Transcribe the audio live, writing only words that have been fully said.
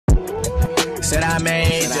Said I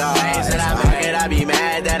made y'all. Said I be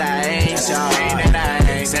mad that I ain't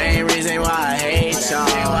y'all. Same reason why I hate y'all.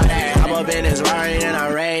 I'm up in this Rari and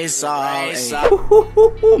I race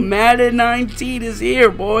all. Madden 19 is here,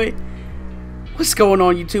 boy. What's going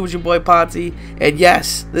on, YouTube? It's your boy Potty, and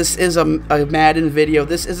yes, this is a Madden video.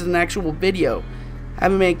 This is an actual video. I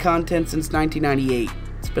haven't made content since 1998.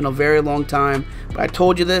 It's been a very long time, but I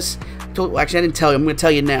told you this. Actually, I didn't tell you. I'm going to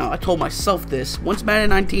tell you now. I told myself this. Once Madden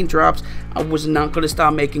 19 drops, I was not going to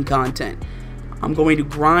stop making content. I'm going to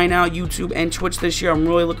grind out YouTube and Twitch this year. I'm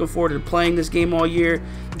really looking forward to playing this game all year.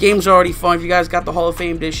 The game's already fun. If you guys got the Hall of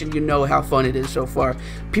Fame edition, you know how fun it is so far.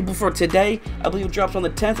 People, for today, I believe it drops on the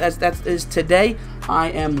 10th. As that is today,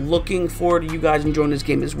 I am looking forward to you guys enjoying this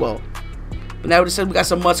game as well. But now that said, we got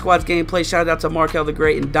some Mud Squads gameplay. Shout out to Markell The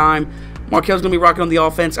Great and Dime. Markell's going to be rocking on the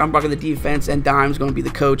offense. I'm rocking the defense. And Dime's going to be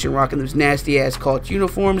the coach and rocking those nasty-ass Colts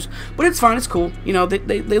uniforms. But it's fine. It's cool. You know,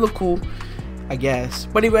 they look cool, I guess.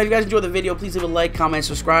 But anyway, if you guys enjoyed the video, please leave a like, comment,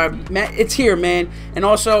 subscribe. Man, it's here, man. And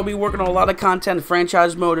also, I'll be working on a lot of content,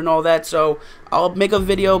 franchise mode and all that. So I'll make a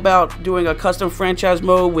video about doing a custom franchise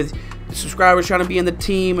mode with subscribers trying to be in the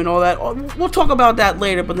team and all that. We'll talk about that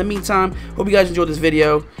later. But in the meantime, hope you guys enjoyed this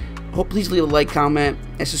video. Please leave a like, comment,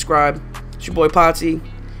 and subscribe. It's your boy Potty.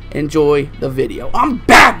 Enjoy the video. I'm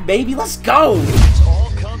back, baby. Let's go. Boy,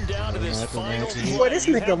 this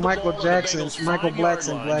nigga Michael Jackson, Michael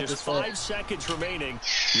Blackson, black as fuck. 5 seconds remaining.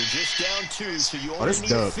 You're just down 2, so you this only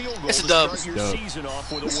need a dub. field goal It's a to dub. start your season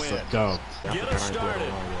off with a win. Dub. Get us started,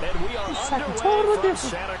 and we are underway totally from different.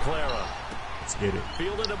 Santa Clara. Let's get it.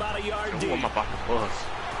 Fielded about a yard deep.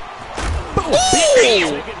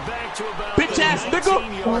 Bitch ass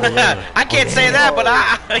nigga. I can't say that, but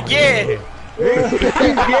yeah. Yo,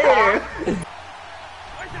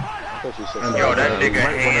 that nigga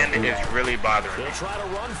hand is really bothering me. They'll try to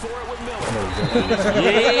run for it with Miller.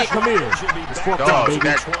 Yeah, come here. It's fucked up, baby.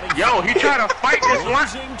 Yo, he trying to fight this one.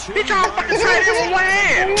 He trying to fucking fight it with one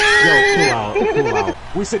hand. Yo, cool out.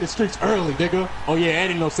 We said the streets early, nigga. Oh yeah,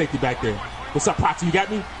 and ain't no safety back there. What's up, Potty? You got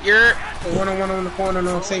me? You're One-on-one on the corner,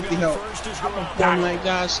 no safety help. I'm like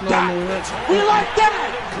God, slow moving. We like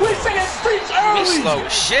that. We said the streets early. slow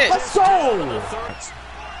as shit. Let's go.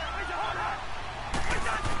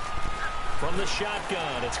 From the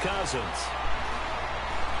shotgun, it's Cousins.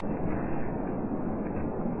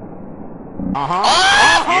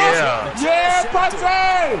 Yeah. Yeah, Potty.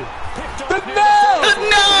 The no.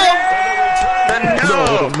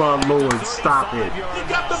 No. My lord, stop it. You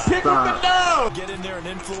got the pick with the no. Get in there and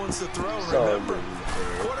influence the throw. Remember,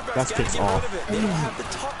 That's kicks off. they don't have the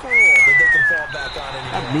tuck rule that they can fall back on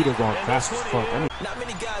anymore. That meter going fast as fuck. Not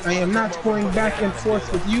many guys. I am not going back and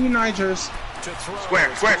forth with you, Nigers.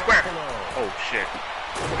 Square. Oh shit.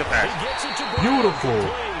 Good pass. Beautiful.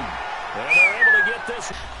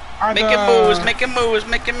 Making moves,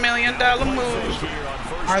 making $1 million moves.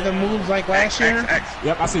 Are the moves like last year?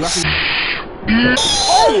 Yep, I see.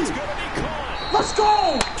 Oh! Let's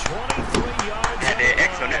go! Had the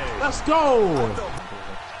X on it. Let's go!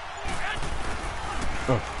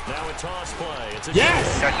 Now a toss play. It's a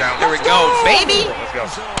Yes! Touchdown. There we go, baby. Let's go.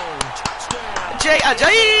 Jay.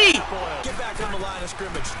 Get back on the line of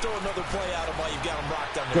scrimmage. Throw another play out of while you got them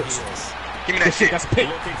rocked on their heels. Give me that shit. That's pick.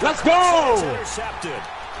 Let's go! intercepted.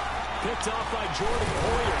 Picked off by Jordan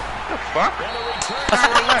Hoyer. Fuck.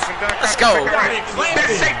 Let's go.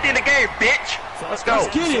 Best safety in the game, bitch. Let's go.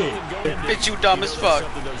 Let's get it. Bitch, you dumb as fuck.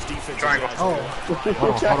 Triangle. Oh.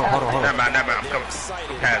 Hold on. Never mind. I'm coming.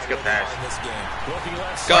 Good pass.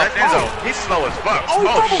 Go. That's Enzo. He's slow as fuck. Oh,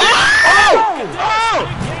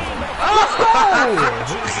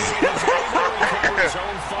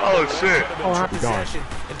 Oh, shit. Oh shit. Oh, Possession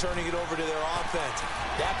and turning it over to their offense.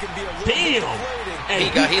 That could be a little Damn.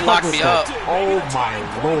 deflating. He locked me up. Oh my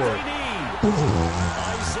lord.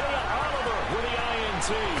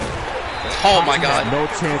 Oh my god. No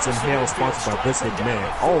chance in hell sponsored by Vince McMahon.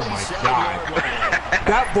 Oh my god.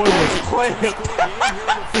 That boy was playing.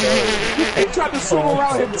 He tried to swing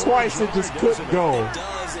around him twice and just couldn't go.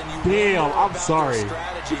 Damn, I'm sorry.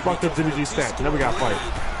 Fucked up Jimmy G stat. Now we got to fight.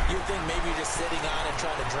 You think maybe you're just sitting on and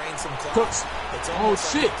trying to drain some clock. Cooks. Oh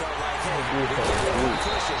shit.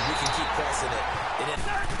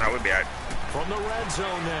 That would be alright. From the red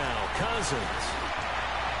zone now, Cousins.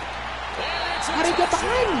 How did he get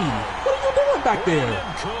behind me? What are you doing back there?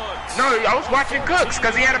 No, I was watching Cooks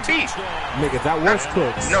because he had him beat. Nigga, that was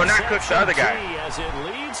Cooks. No, not Cooks, the other guy.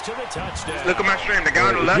 Look at my stream. The guy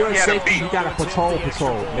on the left, You're he in had him safety, beat. you gotta patrol,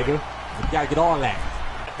 nigga. You gotta get all that.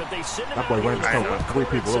 That boy ran his coat by 3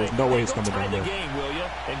 people. There was no way he's coming down there.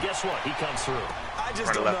 And guess what? He comes through. I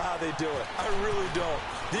just don't know how they do it. I really don't.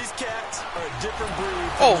 These cats are a different breed.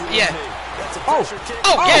 Oh, yeah. That's a Oh,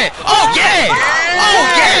 yeah! Oh yeah! Oh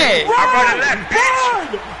yeah! I'm running left,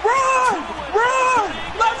 bitch. Run!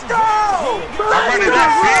 Let's go! I'm running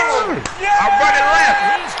left, bitch. I'm running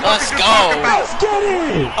left. Let's What you go! talking about? Let's get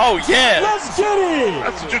it! Oh yeah! Let's get it!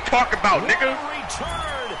 That's what you talking about, nigga.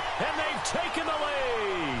 Return, and they've taken the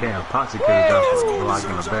lead. Damn, Posse could have got the block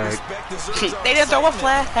in the bag. They didn't throw a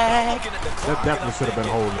flag. That definitely should have been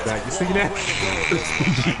a hole in the back. You see that?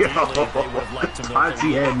 Yo,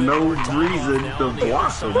 Posse had no reason to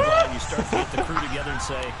block him. You start to get the crew together and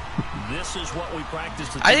say, this is what we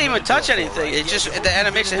practiced. I didn't even touch anything. It just the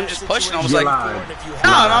animation of him just pushing. I was like, Lied.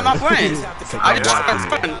 no, I'm not playing. I just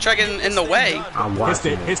try to get in the way. I'm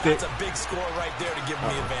watching it. Hissed it. That's a big score right there to give him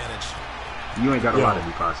the advantage. You ain't got a lot of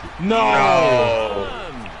me, Posse. No!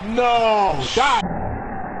 Die!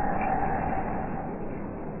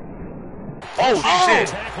 Oh shit.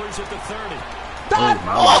 Tacklers at the 30.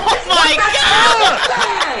 Oh my god!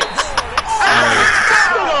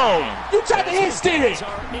 You tried to hit Stevie!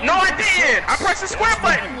 No, I didn't. I pressed the square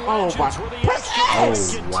button. Oh my! Press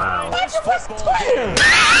X! Oh, wow. Why'd you press square?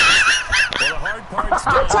 Well, the hard part's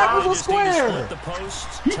Your tackle was just need to square. split the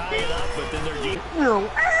posts, tie it up, but then they're deep.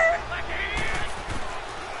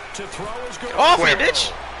 To throw is good. Off me,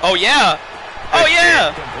 bitch! Oh yeah! Oh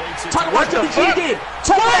yeah! Talk about GG again!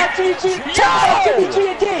 Talk about GG! Talk about GG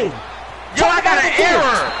again! Yo, I got an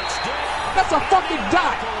error. That's a fucking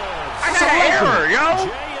dot! I got an error,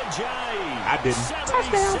 yo. I didn't.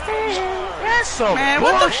 That's some Man,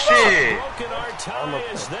 what the bullshit.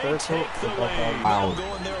 Out.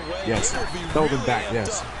 Yes. Throw them back,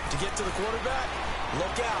 yes. To get to the quarterback,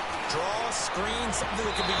 look out. Draw, screen, something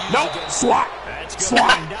that can be used Nope! against. Swat!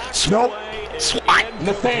 Swat! Nope! SWAT!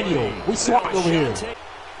 Nathaniel! We swapped over here.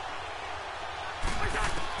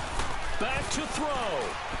 Back to throw.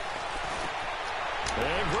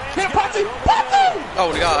 Hit Potsy! Potsy!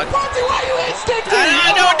 Oh god! Potsy, why you instincting?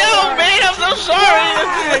 I don't know, man. I'm so sorry.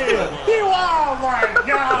 Oh my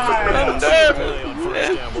god! I'm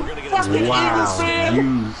nervous. Fucking Eagles Wow. fan! You.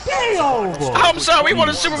 Damn! I'm sorry. We won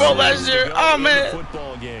the Super Bowl last year. Oh man.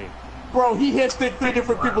 Football game. Bro, he hit 3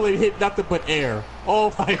 different people and hit nothing but air.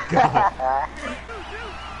 Oh my god.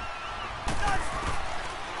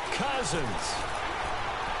 Cousins.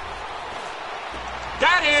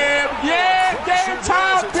 Got him! Yeah! Game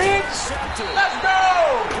time, bitch! Let's go!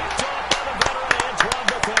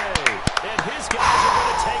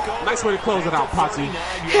 Nice way to close it out, Potsy.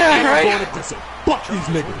 Yeah, right. Going to listen. Fuck these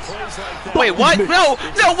niggas. Wait, what? No,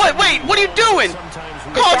 wait. What are you doing?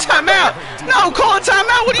 Call a timeout. No, call a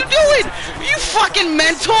timeout. What are you doing? Are you fucking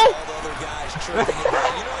mental?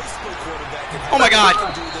 Oh my god.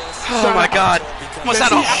 Oh my god. Must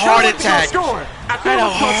have had a heart attack. I had a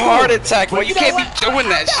heart attack, bro. You can't be doing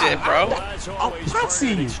that shit, bro. Oh,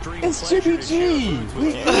 Potsy, it's Jimmy G.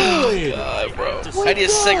 We good. God, bro. I need a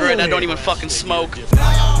cigarette. I don't even fucking smoke.